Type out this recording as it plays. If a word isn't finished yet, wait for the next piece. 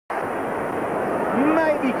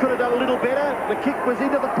maybe could have done a little better. The kick was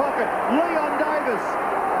into the pocket. Leon Davis.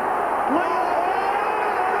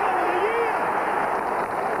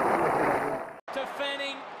 To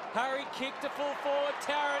Fanning, Hurry kick to full forward,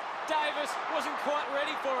 Tarrant, Davis wasn't quite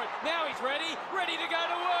ready for it. Now he's ready to go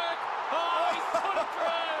to work. Oh, he's put it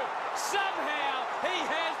through. Somehow he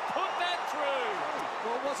has put that through.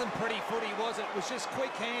 Well, it wasn't pretty footy, was it? It was just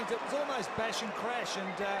quick hands. It was almost bash and crash.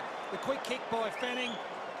 And the quick kick by Fanning,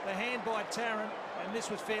 the hand by Tarrant, and this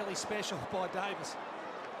was fairly special by Davis.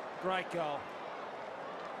 Great goal.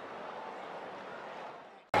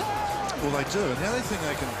 Well, they do, and the only thing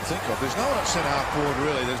they can think of, there's no one at centre-half forward,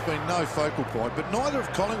 really. There's been no focal point, but neither of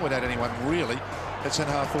Collingwood had anyone, really, at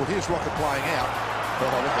centre-half forward. Here's Rocket playing out. Oh,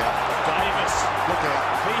 look out. Davis. Look out.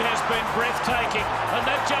 He has been breathtaking, and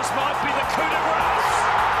that just might be the coup de grace.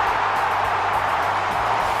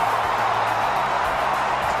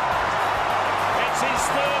 It's his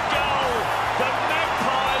third goal. The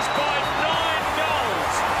Magpies by 9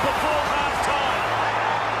 goals before half-time.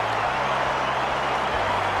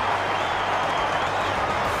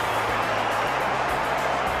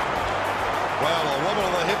 Well, a wobble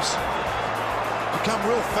of the hips. Become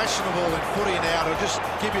real fashionable in footy now to just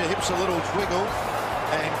give your hips a little wiggle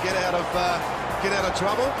and get out of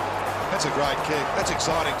trouble. That's a great kick. That's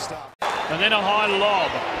exciting stuff. And then a high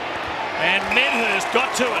lob. And Medhurst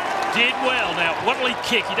got to it. Did well. Now, what'll he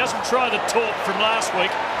kick? He doesn't try the talk from last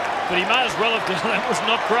week, but he may as well have done. That was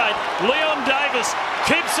not great. Leon Davis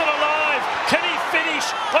keeps it alive. Can he finish?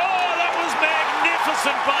 Oh, that was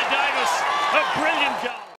magnificent by Davis. A brilliant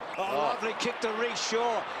goal. Oh, lovely kick to Reece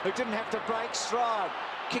Shaw, who didn't have to break stride.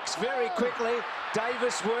 Kicks very quickly.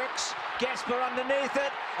 Davis works. Gasper underneath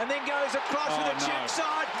it, and then goes across with a check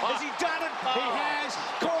side. Has he done it? He has.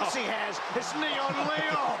 Of course he has. It's Neon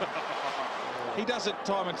Leon. He does it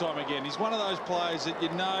time and time again. He's one of those players that you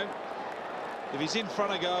know, if he's in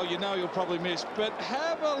front of goal, you know he'll probably miss. But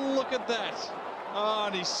have a look at that. Oh,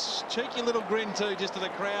 and his cheeky little grin too, just to the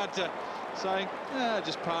crowd, to saying,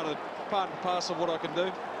 just part and parcel of what I can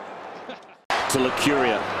do. To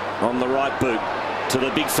Lucuria on the right boot to the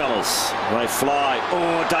big fellas. They fly.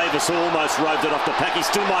 Oh, Davis almost roved it off the pack. He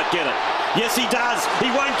still might get it. Yes, he does. He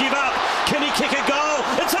won't give up. Can he kick a goal?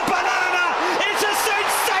 It's a banana. It's a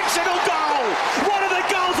sensational goal. One of the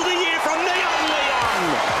goals of the year from Neon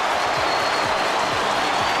Leon.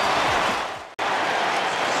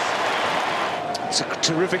 It's a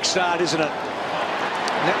terrific start, isn't it?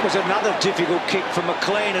 And that was another difficult kick for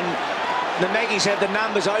McLean, and the Maggies had the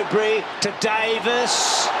numbers. O'Brien to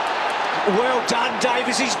Davis. Well done,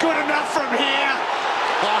 Davis. He's good enough from here.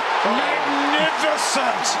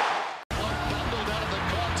 Magnificent. Bundled out of the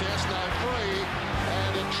contest, no free,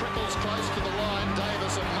 and it trickles close to the line.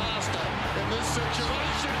 Davis a master in this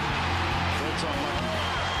situation.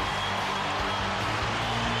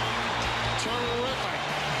 Terrific.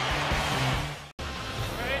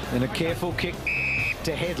 And a careful kick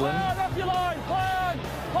to Headland.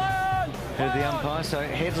 Heard the umpire, so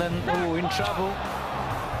Headland, in trouble.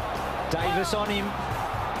 Davis on him.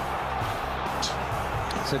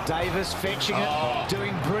 So Davis fetching it,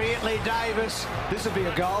 doing brilliantly, Davis. This will be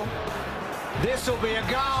a goal. This will be a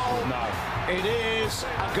goal. No. It is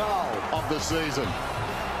a goal. Of the season.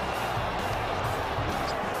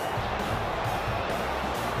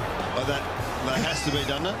 Oh, that has to be,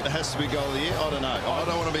 doesn't it? It has to be goal of the year. I don't know. I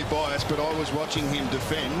don't want to be biased, but I was watching him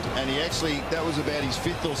defend, and he actually, that was about his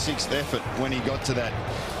 5th or 6th effort when he got to that.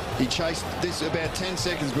 He chased this about 10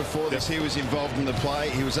 seconds before this. He was involved in the play.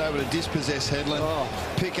 He was able to dispossess Headland.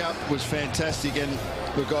 Pick up was fantastic, and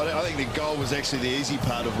look, I think the goal was actually the easy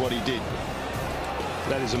part of what he did.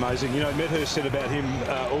 That is amazing. You know, Medhurst said about him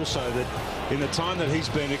also that in the time that he's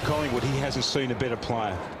been at Collingwood, he hasn't seen a better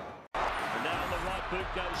player. And now the right boot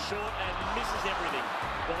goes short and misses everything.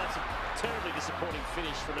 Well, that's a terribly disappointing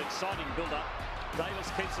finish from an exciting build-up.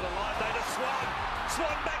 Davis keeps it alive. Davis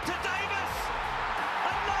Swan back to Davis.